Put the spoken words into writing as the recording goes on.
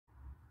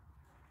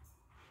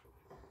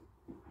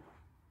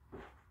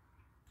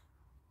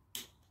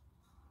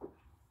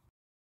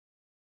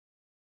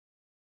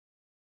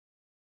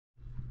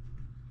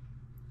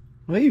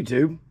Hey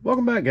YouTube,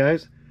 welcome back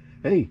guys.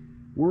 Hey,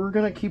 we're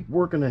gonna keep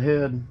working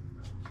ahead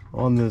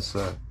on this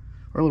our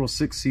little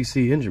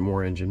 6cc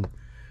engine.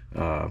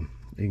 You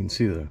can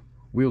see the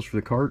wheels for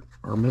the cart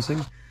are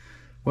missing.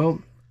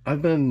 Well,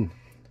 I've been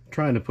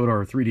trying to put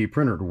our 3D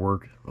printer to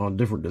work on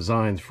different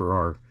designs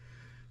for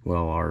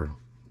our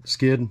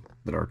skid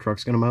that our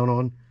truck's gonna mount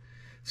on.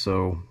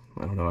 So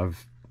I don't know,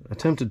 I've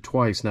attempted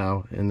twice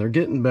now and they're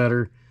getting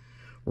better.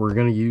 We're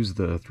going to use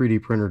the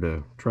 3D printer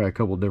to try a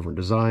couple different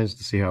designs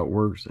to see how it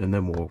works, and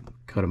then we'll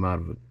cut them out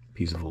of a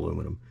piece of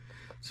aluminum.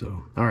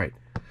 So, alright,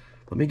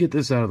 let me get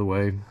this out of the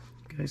way.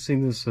 You guys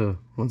seen this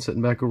one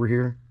sitting back over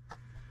here?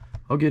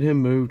 I'll get him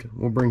moved.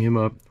 We'll bring him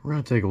up. We're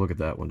going to take a look at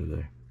that one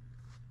today.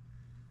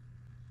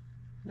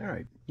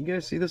 Alright, you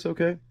guys see this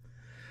okay?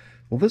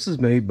 Well, this is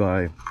made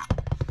by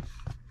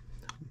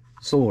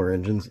Solar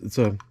Engines. It's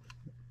a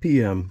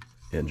PM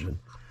engine.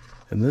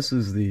 And this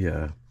is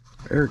the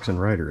Ericsson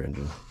Rider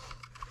engine.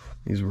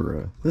 These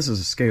were this is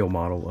a scale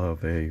model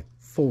of a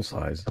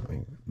full-size,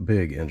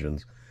 big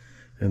engines,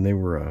 and they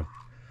were a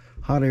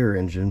hot air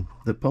engine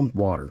that pumped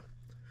water.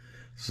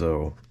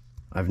 So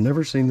I've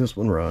never seen this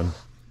one run.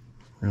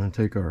 We're going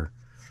to take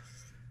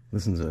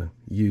this is a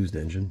used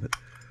engine, but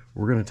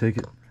we're going to take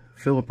it,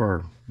 fill up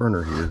our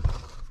burner here,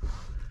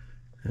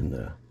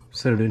 and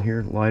set it in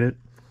here, light it.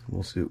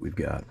 We'll see what we've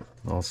got.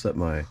 I'll set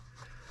my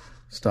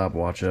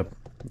stopwatch up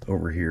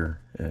over here,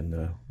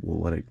 and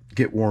we'll let it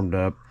get warmed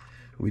up.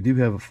 We do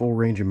have a full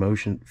range of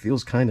motion. It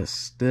feels kind of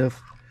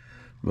stiff,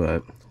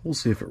 but we'll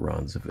see if it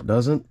runs. If it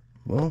doesn't,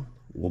 well,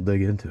 we'll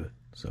dig into it.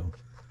 So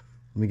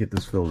let me get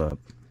this filled up.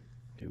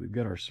 Okay, we've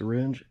got our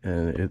syringe,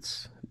 and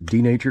it's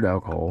denatured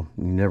alcohol.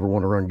 You never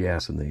want to run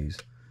gas in these.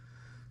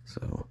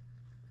 So,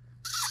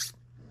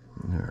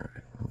 all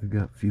right, we've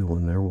got fuel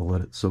in there. We'll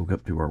let it soak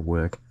up to our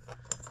wick.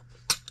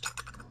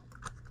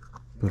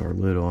 Put our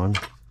lid on.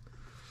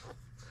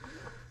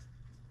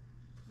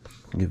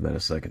 Give that a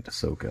second to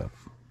soak up.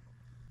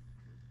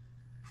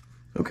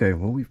 Okay,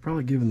 well, we've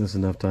probably given this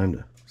enough time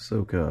to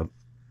soak up.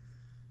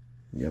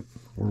 Yep,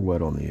 we're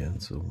wet on the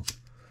end, so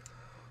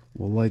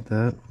we'll light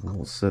that.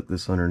 We'll set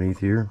this underneath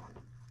here.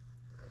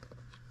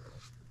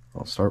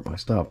 I'll start my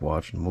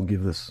stopwatch, and we'll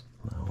give this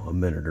a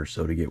minute or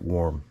so to get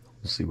warm.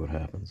 We'll see what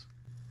happens.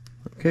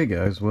 Okay,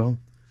 guys, well,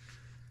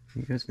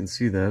 you guys can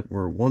see that.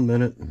 We're at 1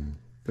 minute and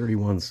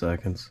 31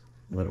 seconds.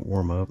 Let it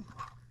warm up.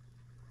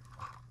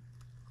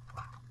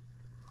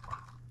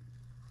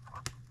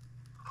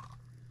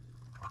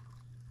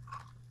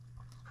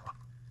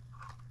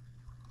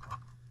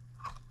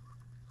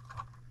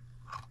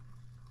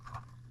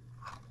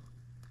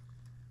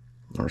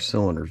 Our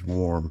cylinder's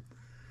warm,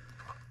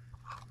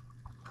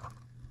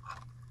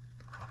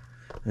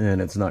 and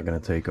it's not going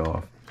to take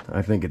off.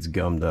 I think it's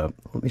gummed up.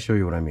 Let me show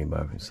you what I mean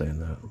by saying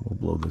that. We'll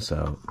blow this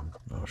out.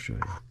 I'll show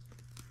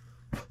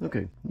you.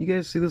 Okay, you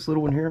guys see this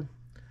little one here?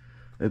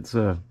 It's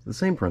the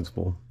same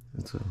principle.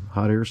 It's a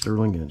hot air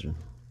Stirling engine.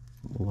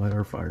 We'll light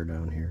our fire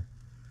down here.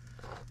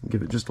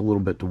 Give it just a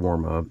little bit to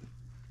warm up.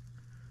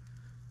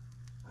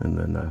 And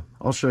then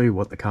I'll show you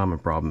what the common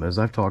problem is.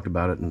 I've talked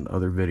about it in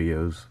other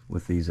videos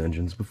with these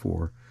engines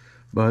before,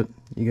 but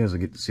you guys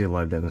will get to see a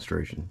live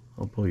demonstration.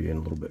 I'll pull you in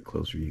a little bit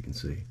closer, you can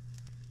see.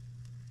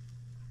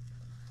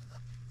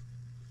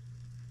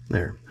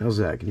 There, how's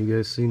that? Can you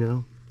guys see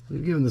now?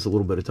 We've given this a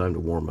little bit of time to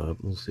warm up.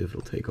 We'll see if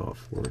it'll take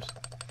off for us.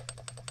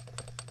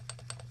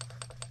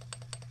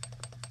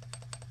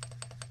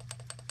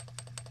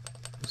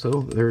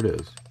 So there it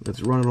is. It's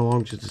running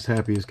along just as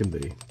happy as can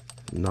be.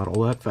 Not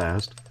all that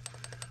fast.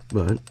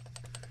 But,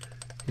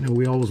 you know,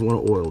 we always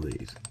want to oil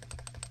these.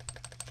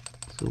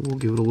 So we'll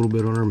give it a little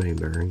bit on our main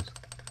bearings.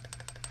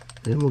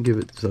 And we'll give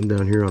it some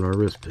down here on our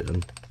wrist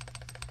pin.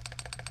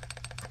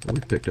 And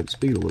we've picked up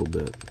speed a little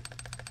bit.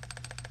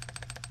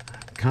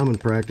 Common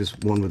practice,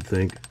 one would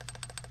think,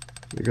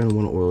 you're going to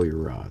want to oil your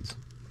rods.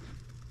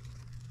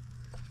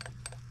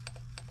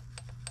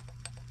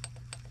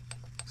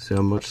 See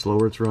how much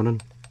slower it's running?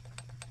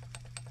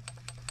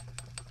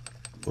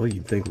 Well,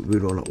 you'd think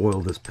we'd want to oil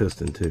this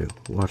piston too.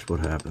 Watch what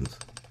happens.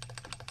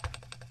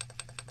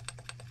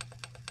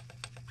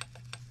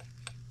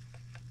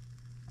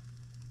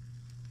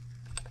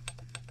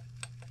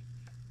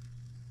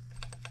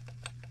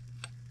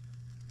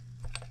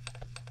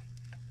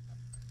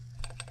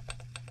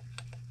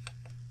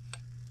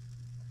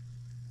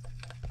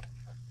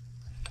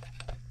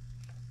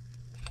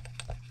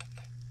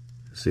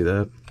 See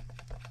that?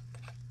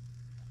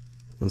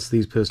 Once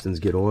these pistons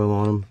get oil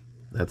on them,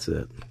 that's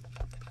it.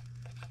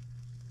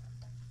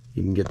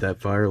 You can get that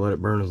fire, let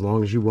it burn as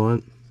long as you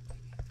want,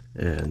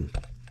 and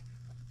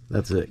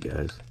that's it,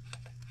 guys.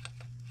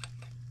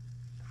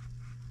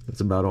 That's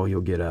about all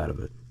you'll get out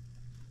of it.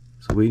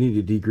 So we need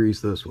to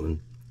degrease this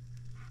one.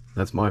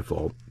 That's my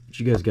fault. But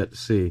you guys got to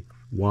see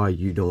why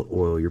you don't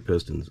oil your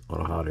pistons on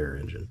a hot air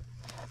engine.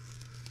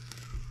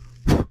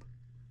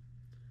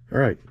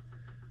 Alright.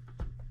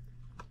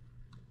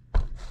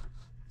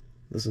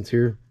 This one's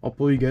here. I'll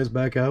pull you guys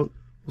back out.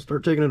 We'll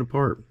start taking it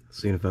apart,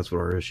 seeing if that's what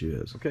our issue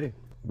is. Okay,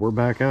 we're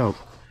back out.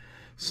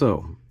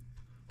 So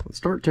let's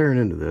start tearing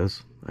into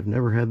this. I've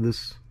never had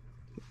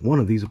one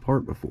of these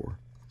apart before,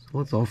 so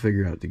let's all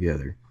figure out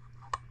together.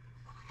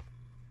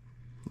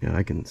 Yeah,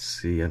 I can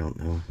see, I don't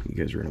know, you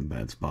guys are in a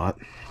bad spot.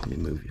 Let me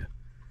move you.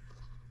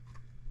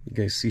 You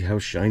guys see how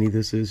shiny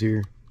this is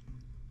here?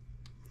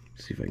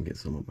 See if I can get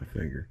some on my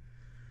finger.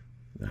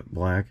 That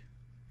black.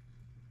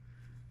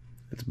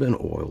 It's been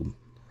oiled,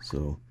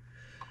 so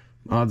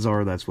odds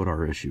are that's what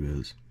our issue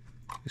is.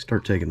 We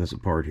start taking this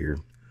apart here.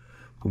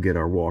 We'll get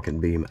our walking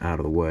beam out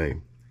of the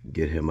way,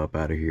 get him up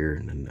out of here,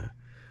 and then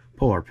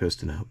pull our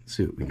piston out and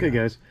see what we got. Okay,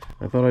 guys,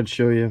 I thought I'd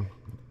show you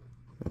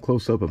a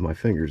close-up of my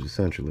fingers,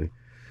 essentially.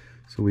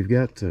 So we've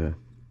got,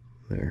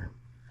 there.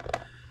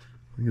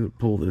 We go to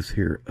pull this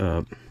here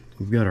up.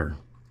 We've got our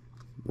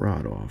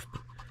rod off.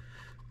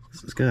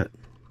 This has got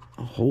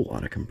a whole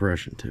lot of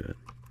compression to it.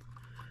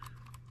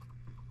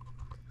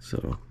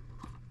 So,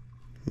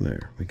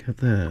 there, we got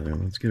that. Now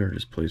let's get our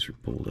displacer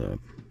pulled up.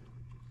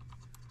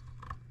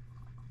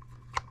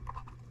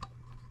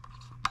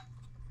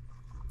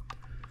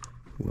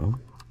 Well,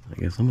 I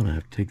guess I'm gonna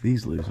have to take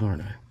these loose,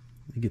 aren't I?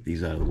 Let me get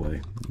these out of the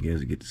way. You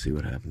guys get to see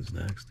what happens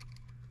next.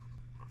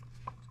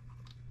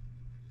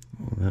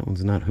 Well, that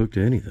one's not hooked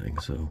to anything,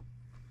 so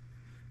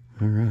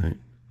alright.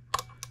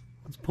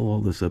 Let's pull all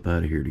this up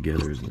out of here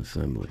together as an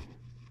assembly.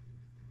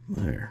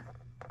 There.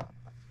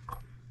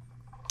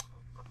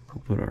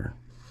 We'll put our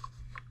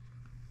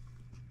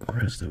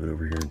rest of it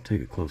over here and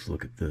take a close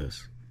look at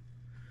this.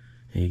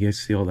 And you guys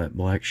see all that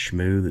black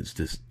schmoo that's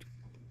just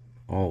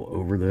all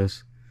over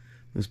this?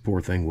 This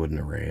poor thing wouldn't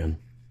have ran.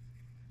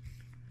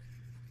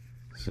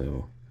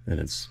 So, and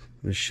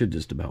this should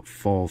just about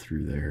fall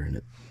through there,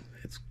 and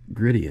it's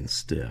gritty and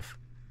stiff.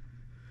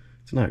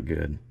 It's not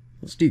good.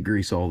 Let's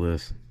degrease all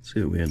this,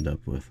 see what we end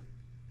up with.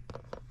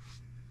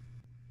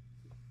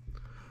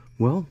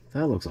 Well,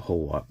 that looks a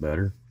whole lot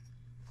better.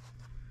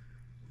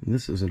 And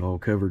this isn't all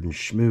covered in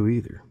schmoo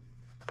either.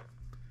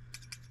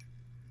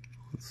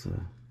 Let's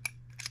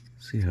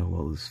see how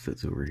well this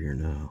fits over here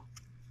now.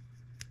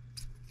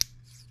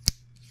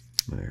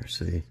 There,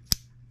 see?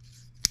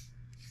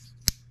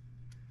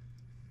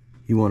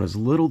 You want as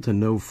little to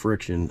no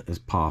friction as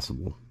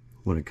possible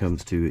when it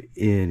comes to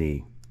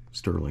any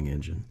Stirling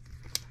engine.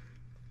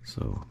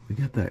 So we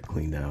got that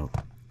cleaned out.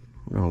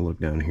 We're gonna look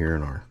down here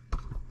in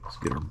let's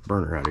get our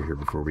burner out of here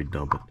before we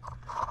dump it.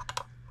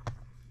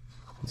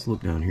 Let's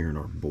look down here in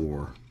our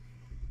bore.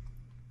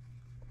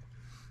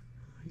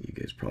 You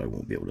guys probably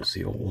won't be able to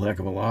see a whole heck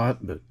of a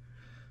lot, but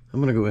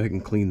I'm gonna go ahead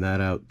and clean that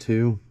out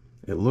too.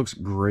 It looks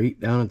great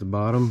down at the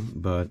bottom,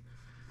 but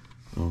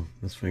oh,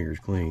 this finger's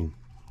clean.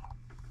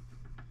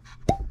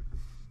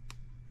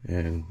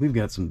 And we've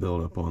got some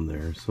buildup on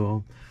there,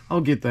 so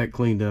I'll get that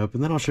cleaned up,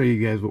 and then I'll show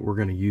you guys what we're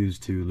going to use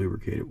to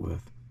lubricate it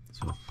with.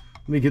 So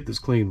let me get this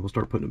cleaned. We'll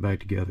start putting it back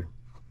together.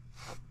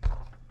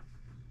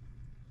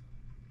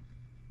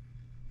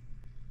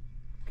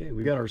 Okay,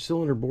 we got our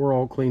cylinder bore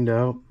all cleaned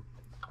out,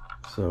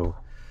 so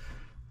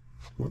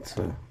let's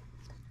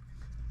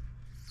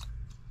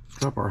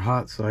drop our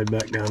hot side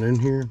back down in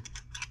here.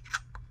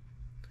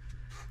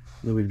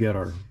 Then we've got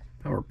our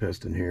power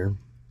piston here,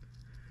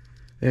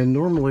 and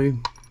normally,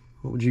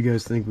 what would you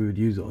guys think we would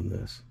use on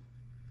this?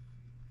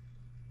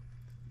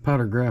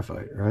 Powder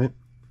graphite, right?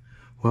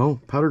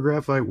 Well, powder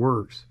graphite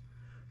works,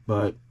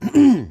 but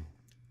I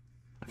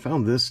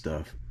found this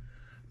stuff,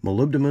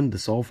 molybdenum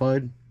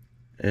disulfide,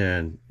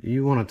 and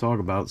you want to talk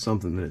about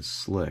something that is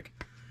slick.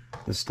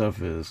 This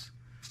stuff is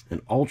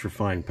an ultra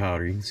fine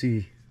powder. You can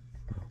see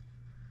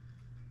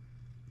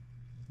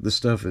this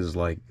stuff is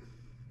like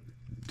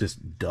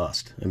just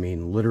dust. I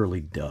mean, literally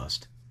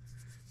dust.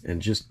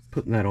 And just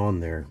putting that on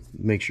there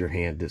makes your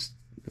hand just,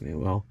 I mean,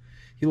 well,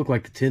 you look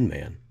like the Tin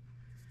Man.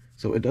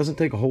 So it doesn't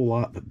take a whole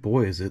lot, but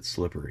boy, is it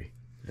slippery.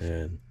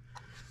 And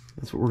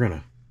that's what we're going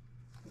to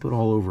put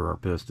all over our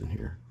piston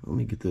here. Let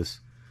me get this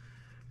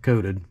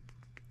coated.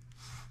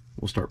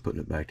 We'll start putting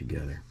it back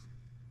together.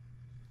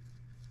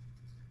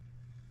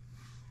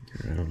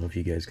 Here, I don't know if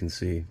you guys can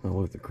see. I'll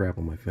look at the crap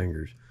on my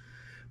fingers.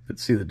 But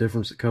see the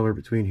difference of color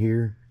between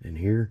here and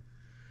here?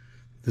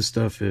 This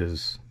stuff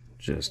is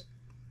just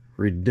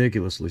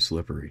ridiculously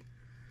slippery.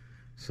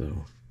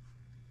 So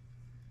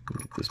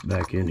get this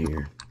back in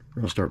here.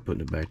 We're gonna start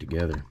putting it back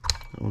together.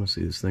 I want to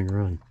see this thing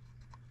run.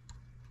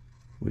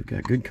 We've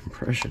got good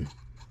compression.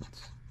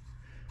 That's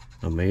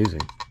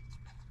amazing.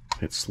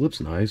 It slips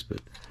nice,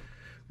 but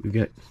we've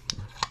got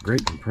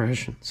great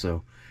compression.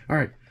 So, all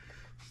right,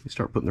 let's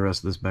start putting the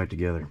rest of this back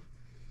together.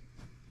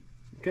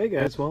 Okay,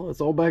 guys, well,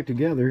 it's all back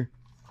together.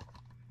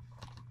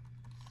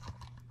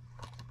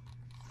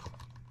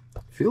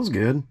 Feels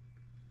good.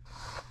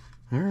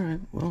 All right,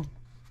 well,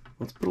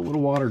 let's put a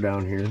little water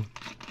down here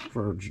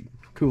for our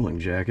cooling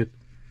jacket.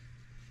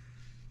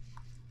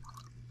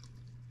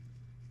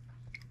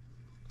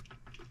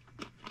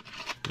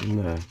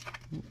 And we'll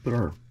put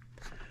our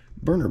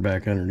burner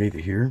back underneath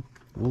it here.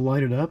 We'll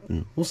light it up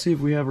and we'll see if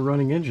we have a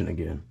running engine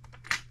again.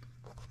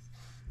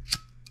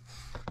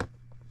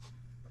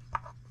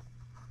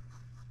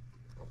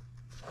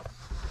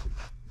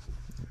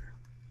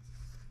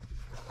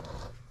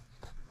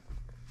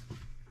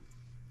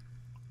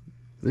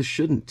 this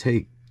shouldn't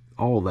take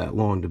all that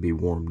long to be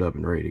warmed up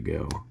and ready to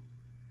go.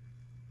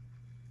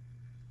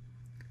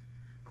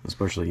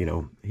 Especially, you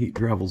know, heat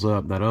travels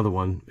up. That other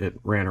one, it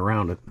ran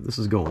around it. This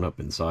is going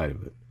up inside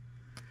of it.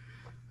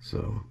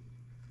 So,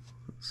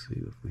 let's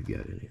see if we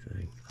got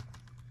anything.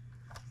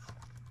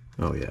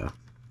 Oh, yeah.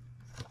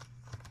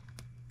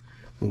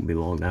 Won't be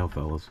long now,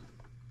 fellas.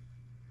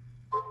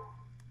 I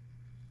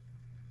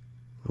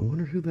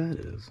wonder who that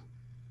is.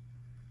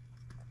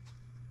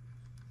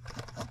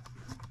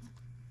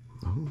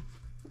 Oh.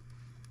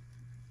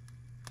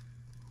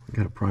 We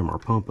got to prime our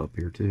pump up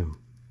here, too.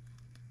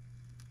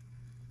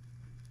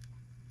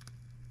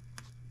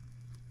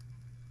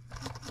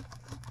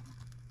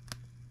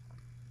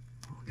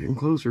 Getting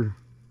closer.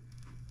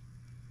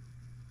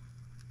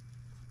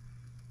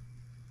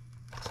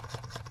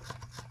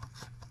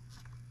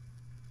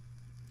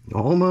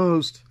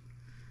 Almost.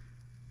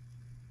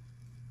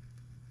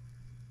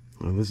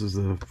 Well, this is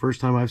the first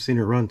time I've seen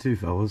it run too,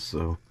 fellas,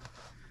 so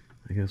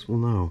I guess we'll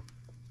know.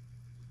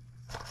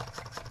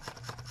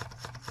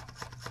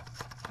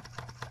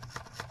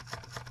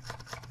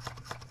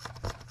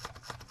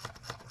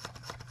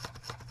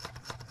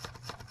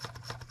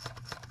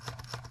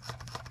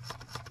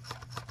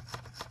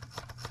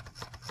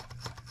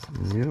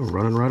 Yeah,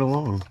 running right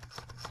along.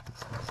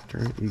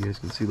 Turn it, you guys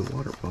can see the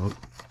water pump.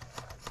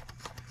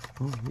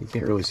 Well, you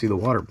can't really see the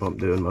water pump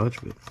doing much,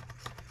 but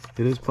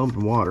it is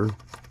pumping water.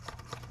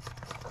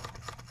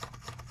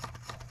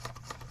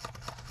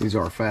 These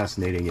are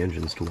fascinating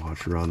engines to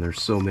watch run. There's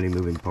so many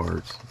moving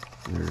parts.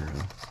 They're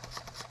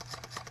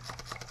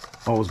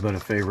always been a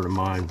favorite of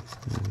mine.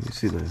 You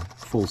see the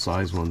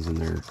full-size ones, and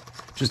they're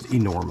just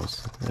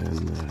enormous.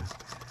 And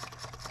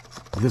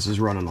this is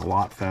running a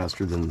lot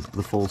faster than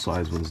the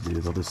full-size ones do.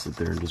 They'll just sit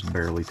there and just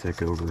barely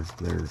tick over.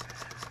 They're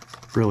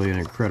really an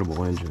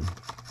incredible engine.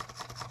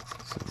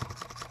 So,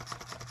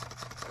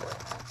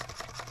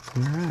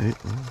 all right.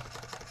 Well,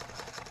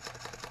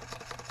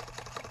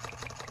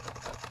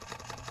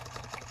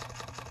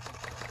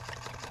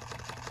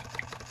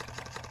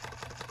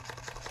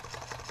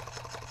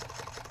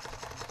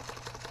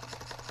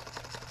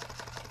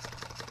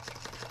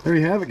 there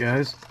you have it,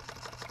 guys.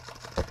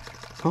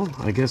 Oh,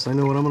 I guess I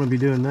know what I'm going to be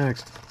doing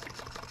next.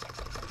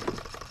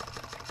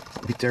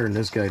 I'll be tearing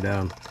this guy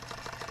down,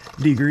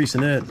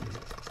 degreasing it,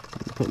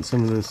 putting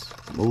some of this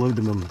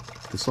molybdenum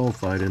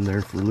disulfide in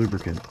there for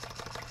lubricant.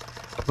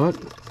 But,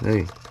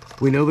 hey,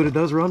 we know that it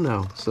does run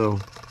now, so...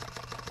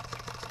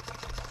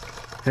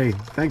 Hey,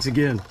 thanks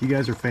again. You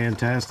guys are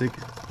fantastic.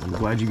 I'm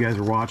glad you guys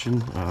are watching.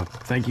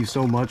 Thank you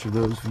so much for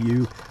those of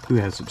you who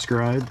have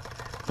subscribed.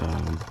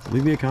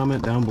 Leave me a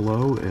comment down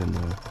below, and,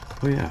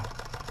 oh yeah,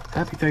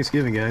 happy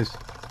Thanksgiving, guys.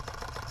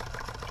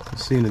 I'll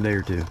see you in a day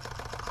or two.